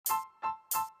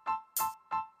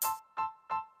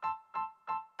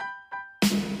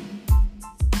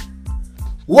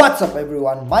What's up,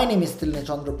 everyone? My name is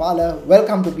Tilna.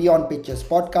 Welcome to Beyond Pictures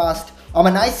podcast. I'm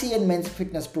an ICN men's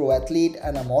fitness pro athlete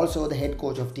and I'm also the head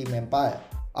coach of Team Empire.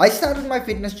 I started my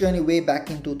fitness journey way back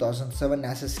in 2007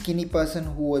 as a skinny person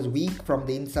who was weak from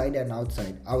the inside and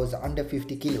outside. I was under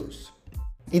 50 kilos.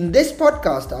 In this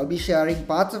podcast, I'll be sharing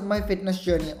parts of my fitness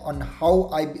journey on how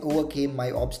I overcame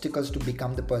my obstacles to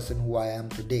become the person who I am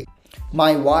today.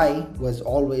 My why was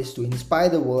always to inspire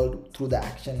the world through the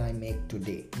action I make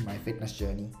today in my fitness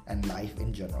journey and life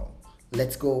in general.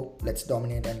 Let's go, let's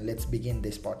dominate, and let's begin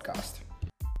this podcast.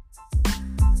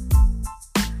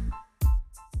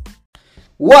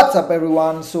 What's up,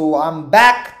 everyone? So I'm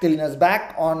back, Tilina's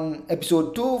back on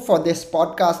episode 2 for this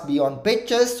podcast Beyond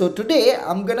Pictures. So today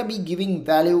I'm gonna be giving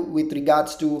value with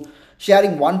regards to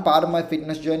sharing one part of my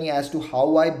fitness journey as to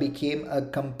how I became a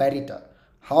competitor.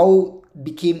 How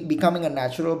becoming a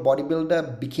natural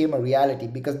bodybuilder became a reality,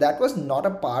 because that was not a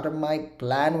part of my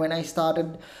plan when I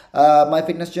started my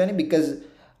fitness journey, because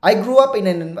I grew up in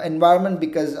an environment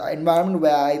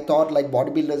where I thought like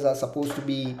bodybuilders are supposed to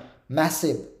be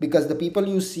massive, because the people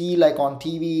you see like on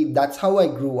TV, that's how I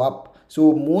grew up.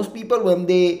 So most people, when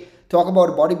they talk about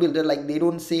a bodybuilder, like they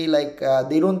don't say like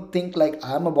they don't think like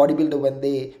I'm a bodybuilder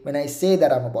when I say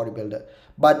that I'm a bodybuilder,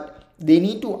 but they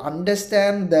need to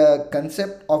understand the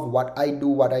concept of what I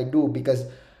do, because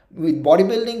with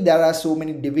bodybuilding there are so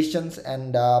many divisions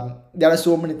and there are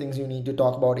so many things you need to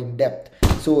talk about in depth.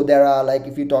 So there are, like,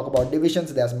 if you talk about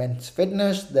divisions, there's men's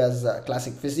fitness, there's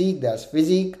classic physique, there's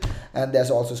physique, and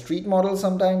there's also street models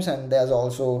sometimes, and there's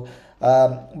also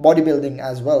bodybuilding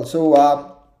as well.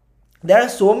 So there are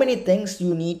so many things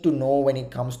you need to know when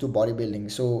it comes to bodybuilding.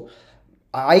 So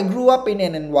I grew up in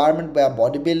an environment where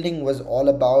bodybuilding was all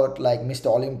about like Mr.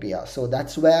 Olympia. So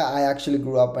that's where I actually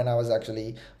grew up when I was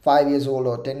actually 5 years old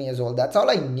or 10 years old. That's all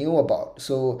I knew about.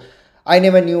 So I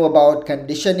never knew about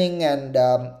conditioning and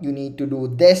you need to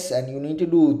do this and you need to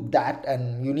do that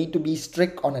and you need to be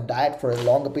strict on a diet for a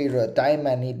longer period of time,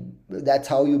 and that's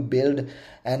how you build,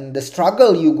 and the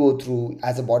struggle you go through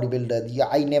as a bodybuilder. Yeah,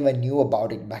 I never knew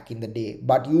about it back in the day,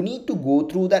 but you need to go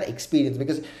through that experience,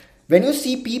 because when you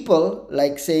see people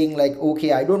like saying like,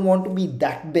 okay, I don't want to be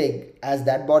that big as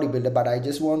that bodybuilder, but I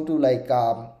just want to like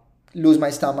lose my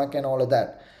stomach and all of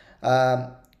that.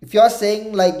 If you're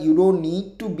saying like you don't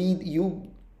need to be,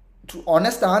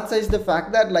 honest answer is the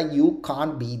fact that like you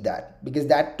can't be that, because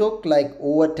that took like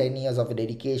over 10 years of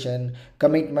dedication,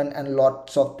 commitment, and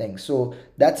lots of things. So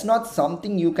that's not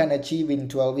something you can achieve in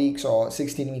 12 weeks or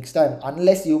 16 weeks time,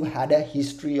 unless you've had a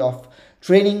history of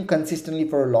training consistently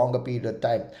for a longer period of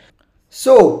time.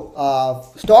 So,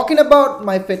 talking about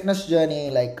my fitness journey,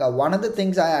 like one of the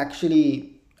things I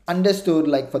actually understood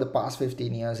like for the past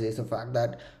 15 years is the fact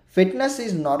that fitness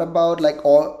is not about like,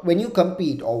 or when you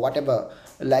compete or whatever,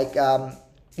 like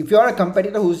if you're a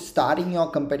competitor who's starting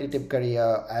your competitive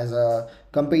career as a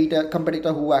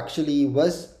competitor who actually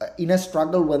was in a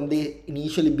struggle when they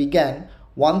initially began,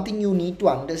 one thing you need to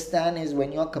understand is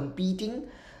when you're competing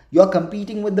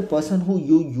with the person who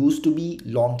you used to be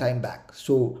long time back.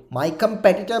 So my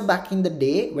competitor back in the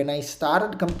day when I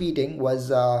started competing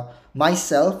was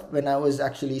myself when I was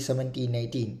actually 17,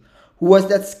 18, who was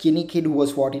that skinny kid who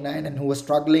was 49 and who was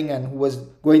struggling and who was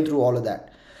going through all of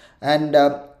that. And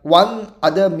one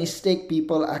other mistake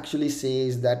people actually say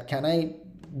is that, can I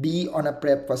be on a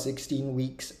prep for 16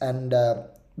 weeks and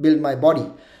build my body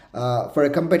for a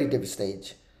competitive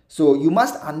stage? So you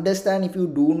must understand, if you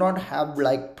do not have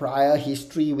like prior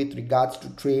history with regards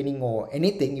to training or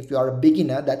anything, if you are a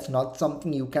beginner, that's not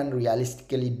something you can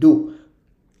realistically do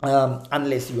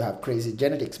unless you have crazy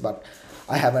genetics. But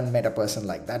I haven't met a person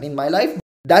like that in my life.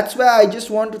 That's where I just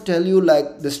want to tell you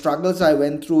like the struggles I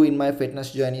went through in my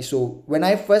fitness journey. So when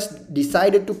I first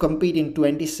decided to compete in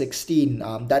 2016,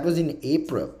 that was in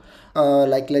April,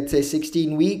 like let's say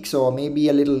 16 weeks or maybe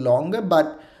a little longer,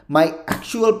 but my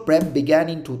actual prep began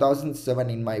in 2007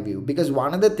 in my view, because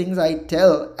one of the things I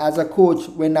tell as a coach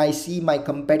when I see my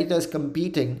competitors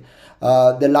competing,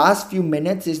 the last few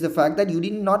minutes, is the fact that you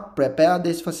did not prepare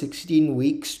this for 16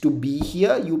 weeks to be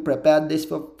here. You prepared this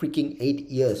for freaking 8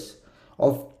 years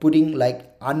of putting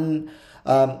like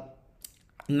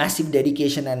massive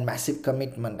dedication and massive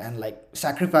commitment and like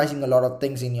sacrificing a lot of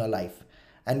things in your life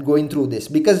and going through this,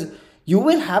 because you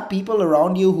will have people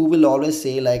around you who will always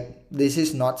say like, this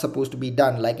is not supposed to be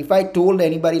done. Like if I told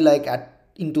anybody like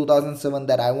in 2007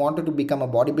 that I wanted to become a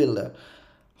bodybuilder,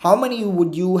 how many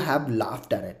would you have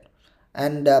laughed at it?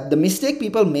 And the mistake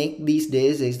people make these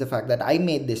days is the fact that I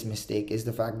made this mistake, is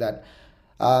the fact that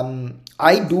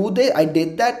I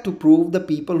did that to prove the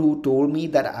people who told me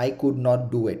that I could not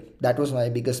do it. That was my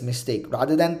biggest mistake,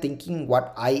 rather than thinking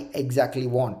what I exactly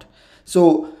want.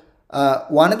 So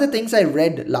one of the things I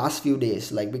read last few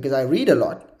days, like because I read a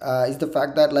lot, is the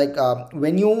fact that like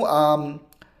when you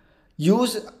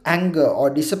use anger or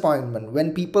disappointment,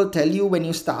 when people tell you when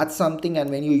you start something,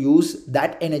 and when you use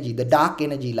that energy, the dark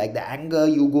energy, like the anger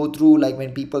you go through, like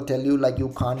when people tell you like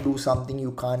you can't do something,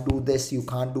 you can't do this, you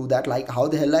can't do that, like how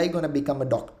the hell are you going to become a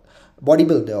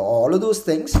bodybuilder, or all of those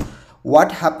things.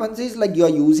 What happens is like you're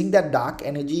using that dark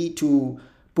energy to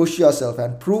push yourself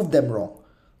and prove them wrong.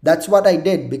 That's what I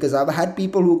did, because I've had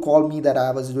people who call me that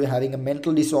I was having a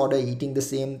mental disorder, eating the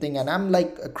same thing, and I'm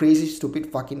like a crazy,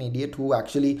 stupid, fucking idiot who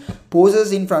actually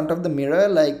poses in front of the mirror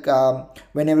like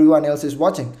when everyone else is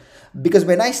watching. Because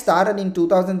when I started in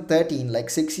 2013,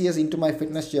 like 6 years into my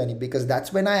fitness journey, because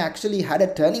that's when I actually had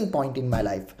a turning point in my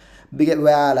life,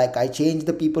 where like I changed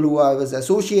the people who I was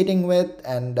associating with,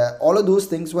 and all of those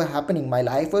things were happening. My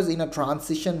life was in a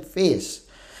transition phase,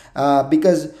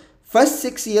 because first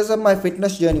 6 years of my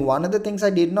fitness journey, one of the things I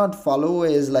did not follow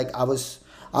is like I was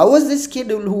this kid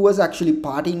who was actually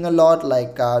partying a lot,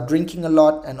 like drinking a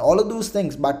lot and all of those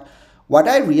things. But what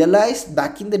I realized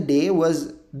back in the day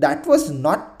was that was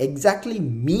not exactly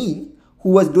me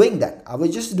who was doing that. I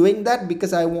was just doing that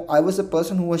because I was a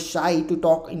person who was shy to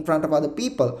talk in front of other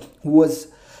people, who was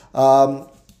um,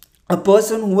 a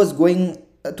person who was going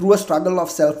through a struggle of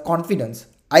self-confidence.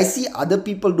 I see other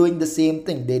people doing the same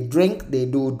thing. They drink, they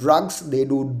do drugs, they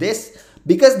do this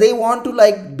because they want to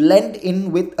like blend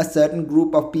in with a certain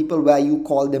group of people where you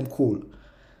call them cool.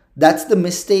 That's the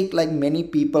mistake like many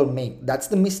people make. That's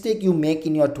the mistake you make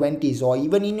in your 20s or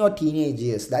even in your teenage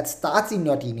years. That starts in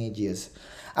your teenage years.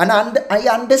 And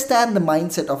I understand the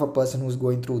mindset of a person who's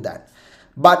going through that.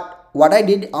 But what I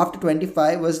did after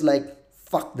 25 was like,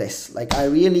 fuck this. Like I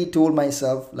really told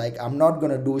myself like I'm not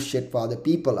going to do shit for other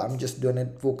people. I'm just going to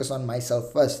focus on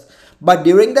myself first. But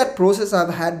during that process,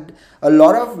 I've had a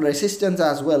lot of resistance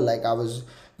as well. Like I was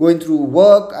going through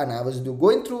work, and I was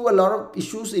going through a lot of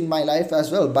issues in my life as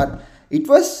well. But it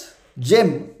was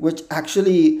gym which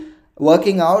actually,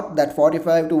 working out that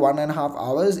 45 to 1.5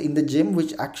 hours in the gym,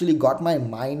 which actually got my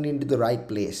mind into the right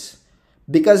place.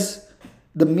 Because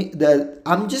the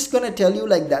I'm just gonna tell you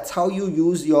like that's how you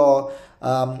use your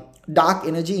dark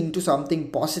energy into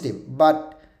something positive.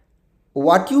 But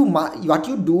what you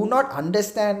do not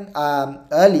understand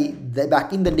early,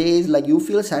 back in the days, like you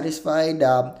feel satisfied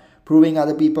proving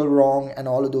other people wrong and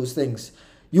all of those things.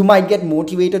 You might get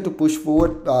motivated to push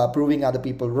forward proving other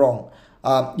people wrong.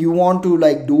 You want to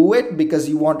like do it because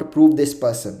you want to prove this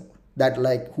person that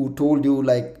like who told you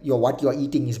like what you're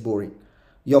eating is boring,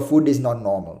 your food is not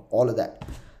normal, all of that.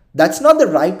 That's not the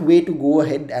right way to go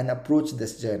ahead and approach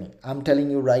this journey. I'm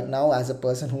telling you right now, as a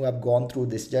person who have gone through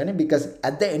this journey, because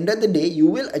at the end of the day you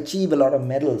will achieve a lot of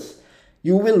medals,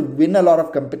 you will win a lot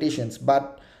of competitions,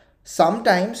 but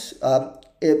sometimes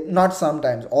not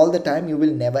sometimes, all the time, you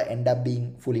will never end up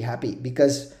being fully happy,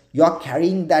 because you're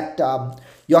carrying that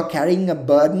you're carrying a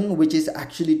burden which is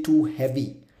actually too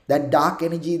heavy. That dark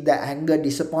energy, the anger,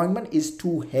 disappointment is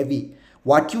too heavy.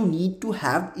 What you need to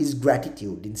have is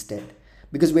gratitude instead.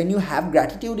 Because when you have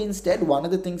gratitude instead, one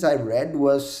of the things I read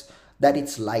was that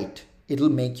it's light, it'll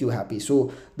make you happy.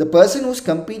 So the person who's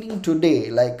competing today,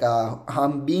 like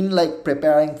I'm been like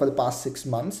preparing for the past 6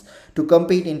 months to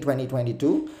compete in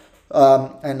 2022,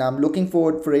 and I'm looking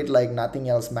forward for it like nothing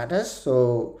else matters.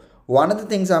 So one of the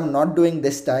things I'm not doing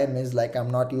this time is like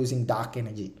I'm not using dark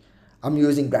energy, I'm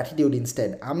using gratitude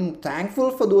instead. I'm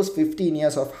thankful for those 15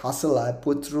 years of hustle I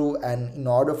put through, and in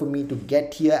order for me to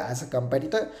get here as a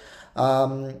competitor,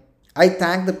 I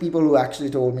thank the people who actually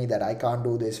told me that I can't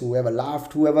do this. Whoever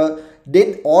laughed, whoever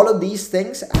did all of these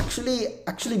things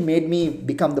actually made me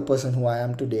become the person who I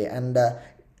am today. And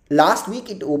last week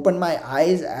it opened my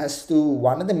eyes as to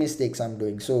one of the mistakes I'm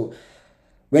doing. So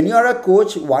when you are a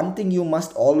coach, one thing you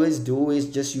must always do is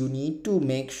just you need to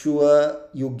make sure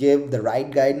you give the right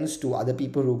guidance to other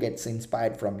people who gets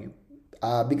inspired from you.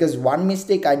 Because one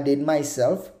mistake I did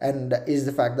myself and is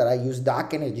the fact that I use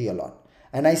dark energy a lot.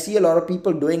 And I see a lot of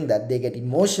people doing that. They get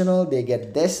emotional, they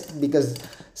get this, because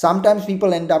sometimes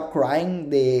people end up crying,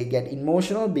 they get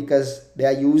emotional because they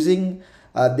are using,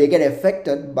 they get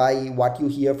affected by what you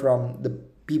hear from the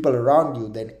people around you,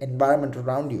 the environment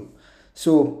around you.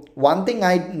 So one thing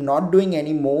I'm not doing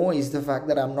anymore is the fact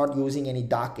that I'm not using any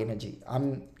dark energy.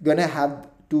 I'm gonna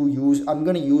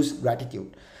use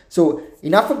gratitude. So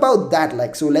enough about that.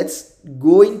 Like, so let's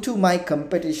go into my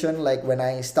competition. Like when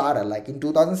I started, like in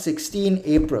 2016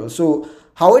 April. So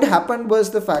how it happened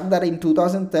was the fact that in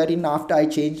 2013, after I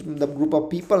changed the group of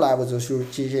people I was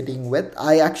associating with,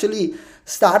 I actually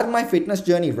started my fitness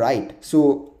journey right.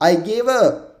 So I gave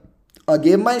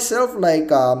myself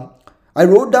like I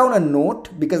wrote down a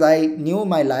note because I knew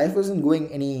my life wasn't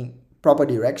going any proper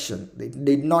direction. It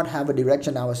did not have a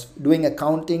direction. I was doing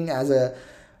accounting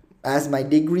as my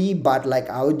degree, but like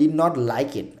I did not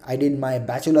like it. I did my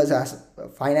bachelor's as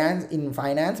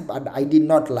finance, but I did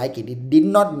not like it. It did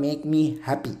not make me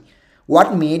happy.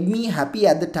 What made me happy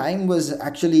at the time was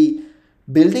actually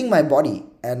building my body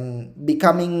and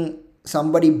becoming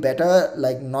somebody better,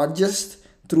 like not just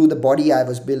through the body I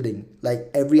was building, like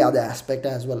every other aspect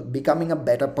as well. Becoming a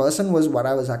better person was what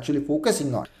I was actually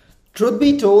focusing on. Truth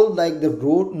be told, like the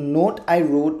note I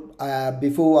wrote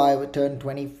before I turned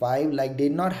 25, like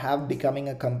did not have becoming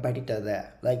a competitor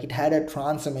there. Like it had a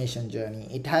transformation journey.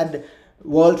 It had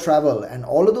world travel, and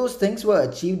all of those things were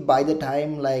achieved by the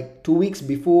time like 2 weeks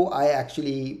before I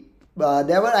actually.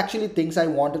 There were actually things I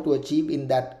wanted to achieve in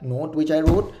that note which I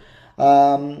wrote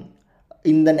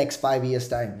in the next 5 years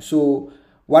time. So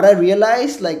what I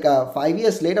realized, like 5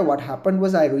 years later, what happened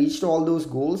was I reached all those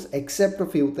goals except a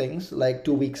few things like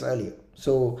 2 weeks earlier.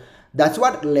 So that's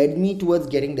what led me towards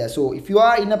getting there. So if you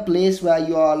are in a place where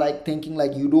you are like thinking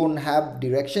like you don't have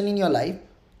direction in your life,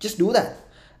 just do that,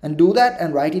 and do that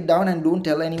and write it down and don't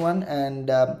tell anyone, and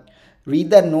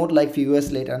read that note like few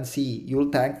years later and see, you'll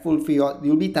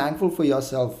be thankful for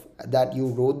yourself that you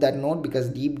wrote that note, because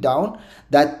deep down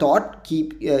that thought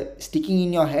keep sticking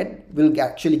in your head will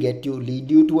actually lead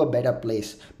you to a better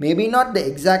place. Maybe not the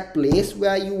exact place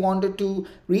where you wanted to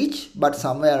reach, but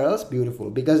somewhere else beautiful.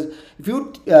 Because if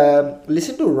you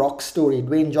listen to Rock Story,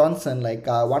 Dwayne Johnson, like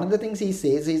one of the things he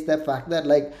says is the fact that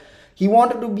like he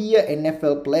wanted to be an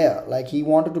NFL player, like he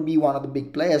wanted to be one of the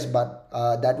big players, but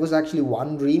that was actually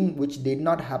one dream which did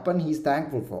not happen. He's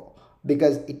thankful for,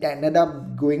 because it ended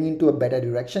up going into a better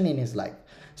direction in his life.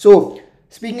 So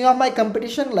speaking of my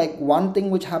competition, like one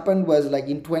thing which happened was like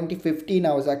in 2015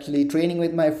 I was actually training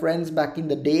with my friends back in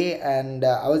the day, and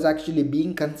I was actually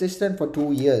being consistent for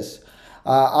 2 years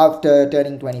after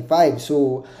turning 25.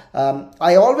 So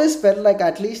I always felt like I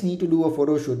at least need to do a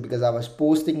photo shoot, because I was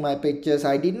posting my pictures.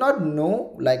 I did not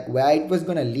know like where it was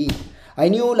gonna lead. I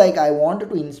knew like I wanted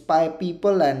to inspire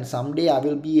people, and someday I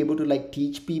will be able to like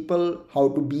teach people how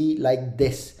to be like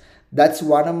this. That's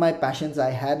one of my passions I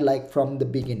had like from the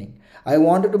beginning. I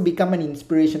wanted to become an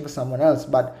inspiration for someone else,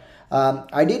 but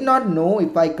I did not know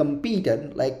if I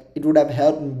competed, like it would have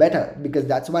helped me better, because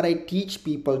that's what I teach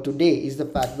people today, is the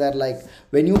fact that like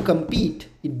when you compete,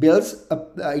 it builds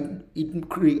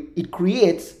it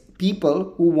creates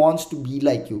people who wants to be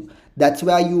like you. That's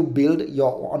where you build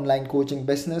your online coaching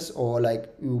business, or like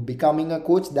you becoming a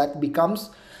coach. That becomes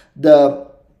the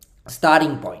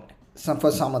starting point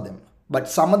for some of them. But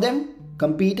some of them,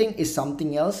 competing is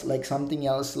something else, like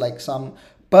some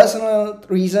personal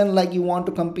reason like you want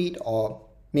to compete, or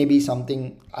maybe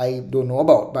something I don't know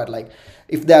about. But like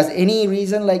if there's any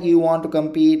reason like you want to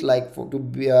compete, like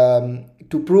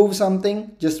to prove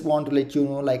something, just want to let you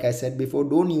know, like I said before,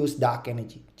 don't use dark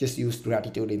energy, just use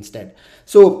gratitude instead.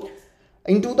 So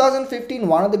in 2015,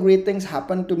 one of the great things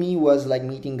happened to me was like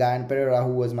meeting Guyan Pereira,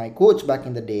 who was my coach back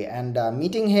in the day, and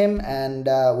meeting him. And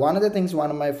one of the things one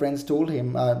of my friends told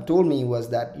me was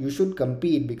that you should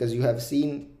compete, because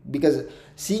because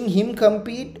seeing him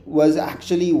compete was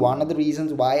actually one of the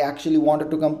reasons why I actually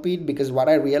wanted to compete. Because what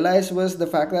I realized was the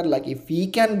fact that like if he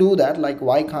can do that, like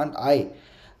why can't I?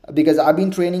 Because I've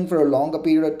been training for a longer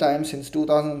period of time, since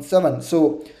 2007.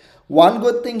 So one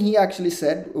good thing he actually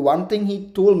said, one thing he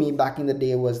told me back in the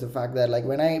day was the fact that like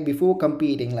before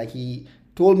competing, like he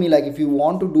told me like if you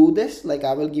want to do this, like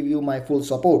I will give you my full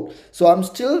support. So I'm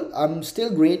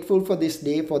still grateful for this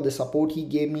day, for the support he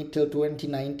gave me till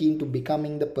 2019 to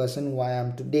becoming the person who I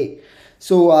am today.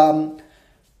 So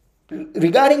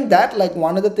regarding that, like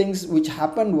one of the things which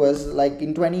happened was like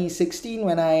in 2016,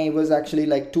 when I was actually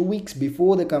like 2 weeks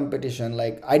before the competition,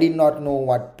 like I did not know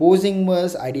what posing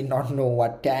was, I did not know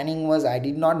what tanning was, I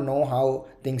did not know how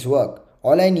things work.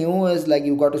 All I knew was like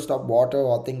you got to stop water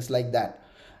or things like that.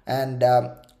 And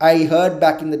I heard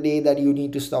back in the day that you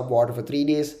need to stop water for 3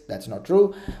 days. That's not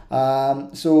true.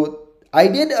 So I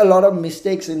did a lot of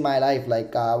mistakes in my life,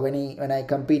 like when I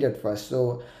competed first.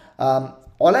 So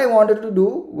all I wanted to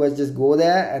do was just go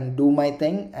there and do my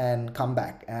thing and come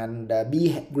back, and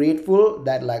be grateful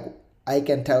that like I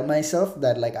can tell myself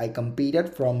that like I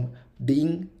competed from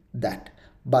being that.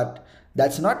 But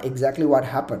that's not exactly what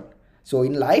happened. So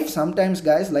in life, sometimes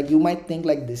guys, like you might think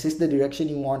like this is the direction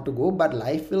you want to go, but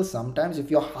life will sometimes, if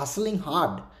you're hustling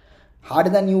harder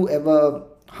than you ever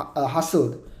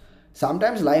hustled,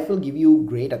 sometimes life will give you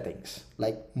greater things,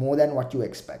 like more than what you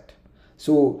expect.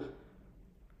 So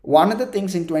one of the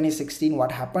things in 2016,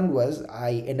 what happened was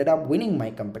I ended up winning my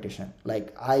competition.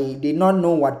 Like I did not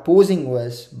know what posing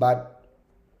was, but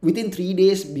within 3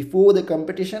 days before the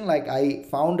competition, like I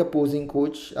found a posing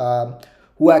coach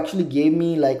who actually gave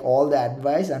me like all the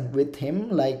advice, and with him,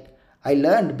 like I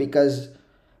learned. Because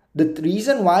the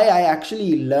reason why I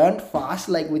actually learned fast,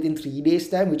 like within 3 days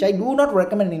time, which I do not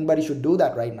recommend anybody should do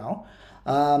that right now,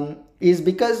 is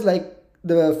because like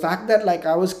the fact that like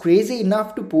I was crazy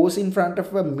enough to pose in front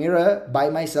of a mirror by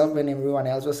myself when everyone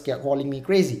else was calling me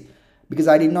crazy, because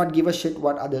I did not give a shit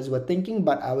what others were thinking,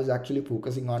 but I was actually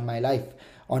focusing on my life,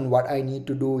 on what I need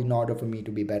to do in order for me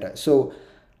to be better. So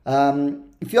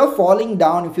if you're falling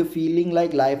down, if you're feeling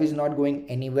like life is not going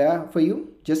anywhere for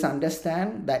you, just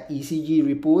understand that ECG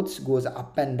reports goes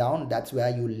up and down. That's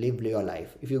where you live your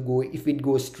life. If it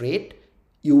goes straight,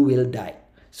 you will die.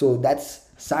 So that's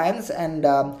science, and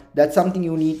that's something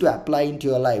you need to apply into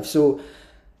your life. So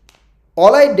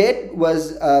all I did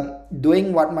was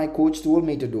doing what my coach told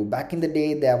me to do. Back in the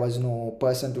day, there was no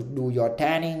person to do your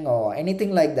tanning or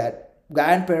anything like that.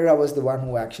 Guyan Pereira was the one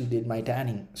who actually did my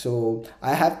tanning. So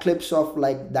I have clips of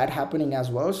like that happening as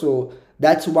well. So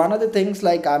that's one of the things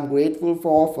like I'm grateful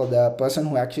for the person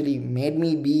who actually made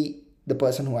me be the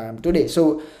person who I am today.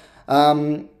 So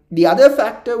the other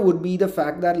factor would be the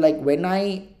fact that like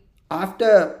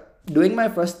after doing my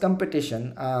first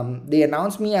competition, they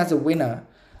announced me as a winner.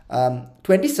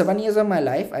 27 years of my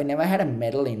life, I never had a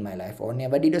medal in my life or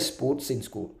never did a sports in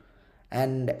school.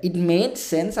 And it made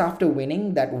sense after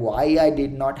winning that why I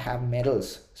did not have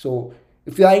medals. So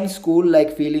if you are in school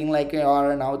like feeling like you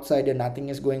are an outsider, nothing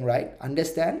is going right,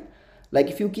 understand, like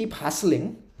if you keep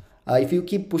hustling, if you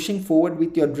keep pushing forward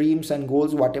with your dreams and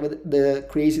goals, whatever the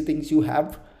crazy things you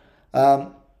have,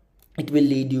 it will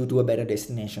lead you to a better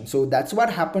destination. So that's what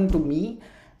happened to me,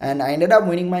 and I ended up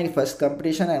winning my first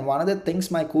competition. And one of the things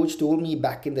my coach told me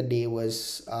back in the day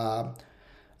was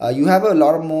you have a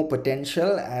lot more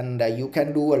potential, and you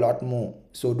can do a lot more.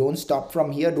 So don't stop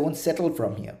from here. Don't settle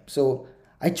from here. So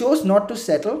I chose not to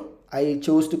settle. I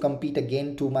chose to compete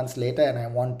again 2 months later, and I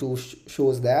won two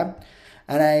shows there.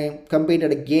 And I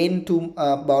competed again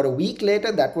about a week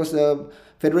later. That was a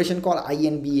federation called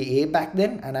INBA back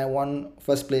then, and I won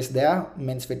first place there,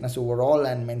 men's fitness overall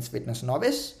and men's fitness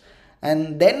novice.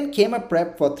 And then came a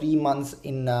prep for 3 months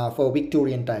for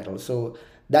Victorian title. So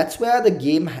that's where the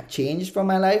game changed for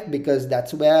my life, because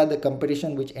that's where the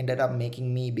competition which ended up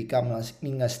making me become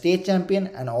a state champion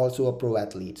and also a pro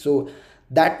athlete. So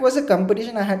that was a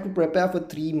competition I had to prepare for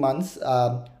 3 months,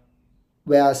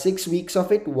 where 6 weeks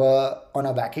of it were on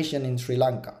a vacation in Sri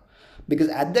Lanka. Because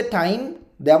at the time,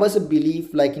 there was a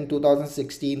belief like in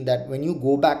 2016 that when you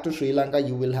go back to Sri Lanka,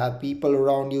 you will have people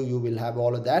around you, you will have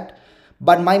all of that.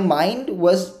 But my mind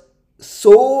was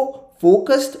so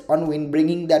focused on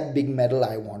bringing that big medal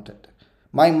I wanted.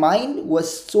 My mind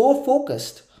was so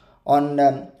focused on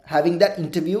having that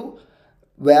interview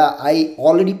where I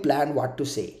already planned what to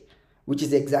say, which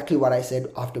is exactly what I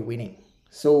said after winning.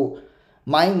 So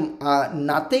my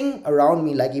nothing around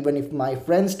me, like even if my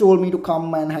friends told me to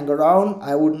come and hang around,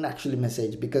 I wouldn't actually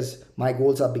message, because my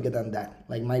goals are bigger than that.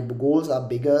 Like my goals are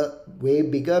bigger, way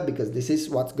bigger, because this is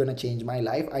what's going to change my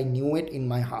life. I knew it in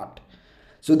my heart.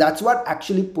 So that's what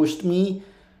actually pushed me,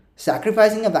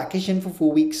 sacrificing a vacation for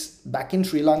 4 weeks back in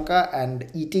Sri Lanka and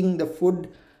eating the food,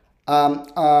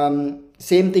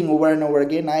 same thing over and over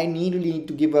again. I need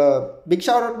to give a big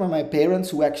shout out to my parents,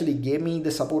 who actually gave me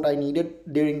the support I needed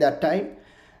during that time,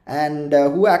 and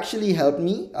who actually helped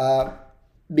me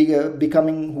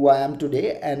becoming who I am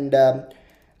today. And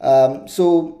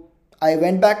so I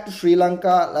went back to Sri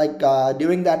Lanka. Like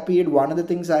during that period, one of the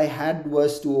things I had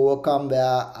was to overcome,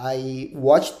 where I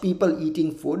watched people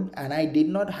eating food and I did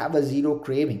not have a zero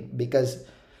craving, because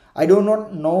I do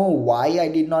not know why I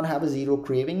did not have a zero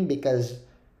craving, because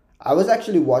I was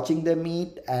actually watching them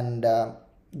eat and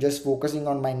just focusing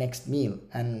on my next meal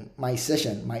and my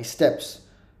session, my steps.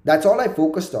 That's all I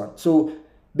focused on. So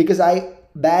because I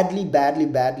badly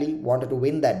wanted to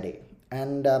win that day.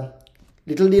 And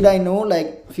little did I know,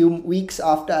 like a few weeks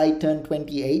after I turned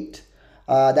 28,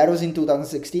 that was in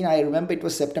 2016. I remember it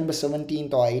was September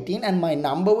 17th or 18th, and my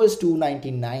number was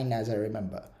 299 as I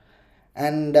remember.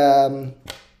 And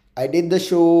I did the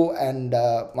show, and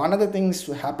one of the things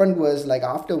happened was, like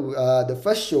after the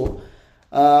first show,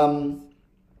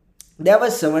 there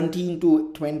were 17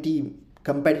 to 20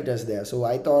 competitors there. So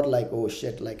I thought like, oh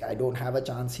shit, like I don't have a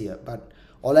chance here. But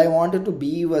all I wanted to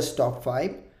be was top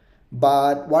 5.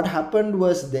 But what happened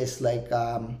was this, like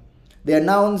they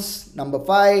announced number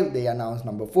 5, they announced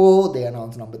number 4, they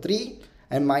announced number 3,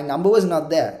 and my number was not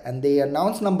there. And they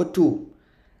announced number 2.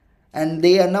 And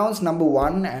they announced number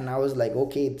 1, and I was like,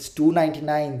 okay, it's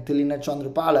 299, Tilina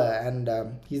Chandrapala, and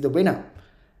he's the winner.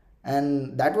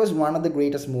 And that was one of the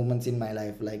greatest moments in my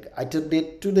life. Like I took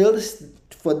it to this,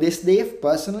 for this day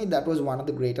personally, that was one of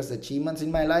the greatest achievements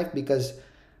in my life, because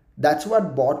that's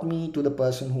what brought me to the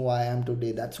person who I am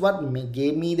today. That's what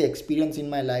gave me the experience in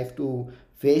my life to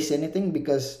face anything.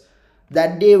 Because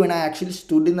that day when I actually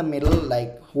stood in the middle,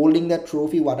 like holding that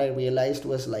trophy, what I realized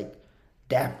was like,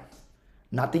 damn,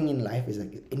 nothing in life is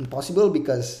like impossible.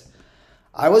 Because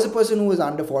I was a person who was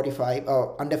under 45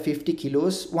 or under 50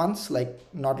 kilos once, like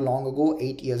not long ago,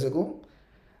 8 years ago,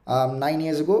 9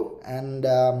 years ago. And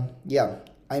yeah,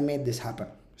 I made this happen.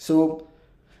 So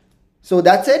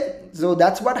that's it. So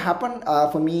that's what happened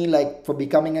for me, like for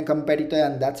becoming a competitor.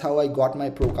 And that's how I got my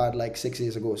pro card like 6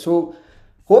 years ago. So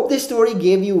hope this story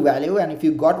gave you value. And if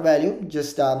you got value,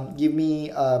 just give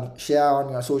me share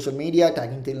on your social media,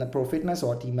 tagging Till Pro Fitness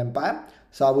or Team Empire.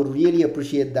 So I would really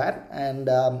appreciate that. And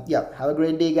yeah, have a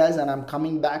great day, guys. And I'm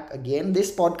coming back again. This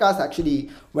podcast actually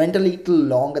went a little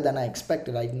longer than I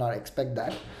expected. I did not expect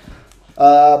that.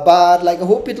 But like I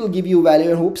hope it will give you value,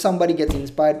 and hope somebody gets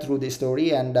inspired through this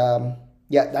story. And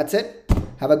yeah, that's it.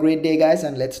 Have a great day, guys,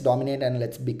 and let's dominate and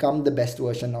let's become the best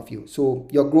version of you. So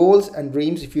your goals and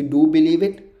dreams, if you do believe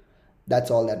it, that's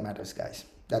all that matters, guys.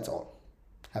 That's all.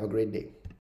 Have a great day.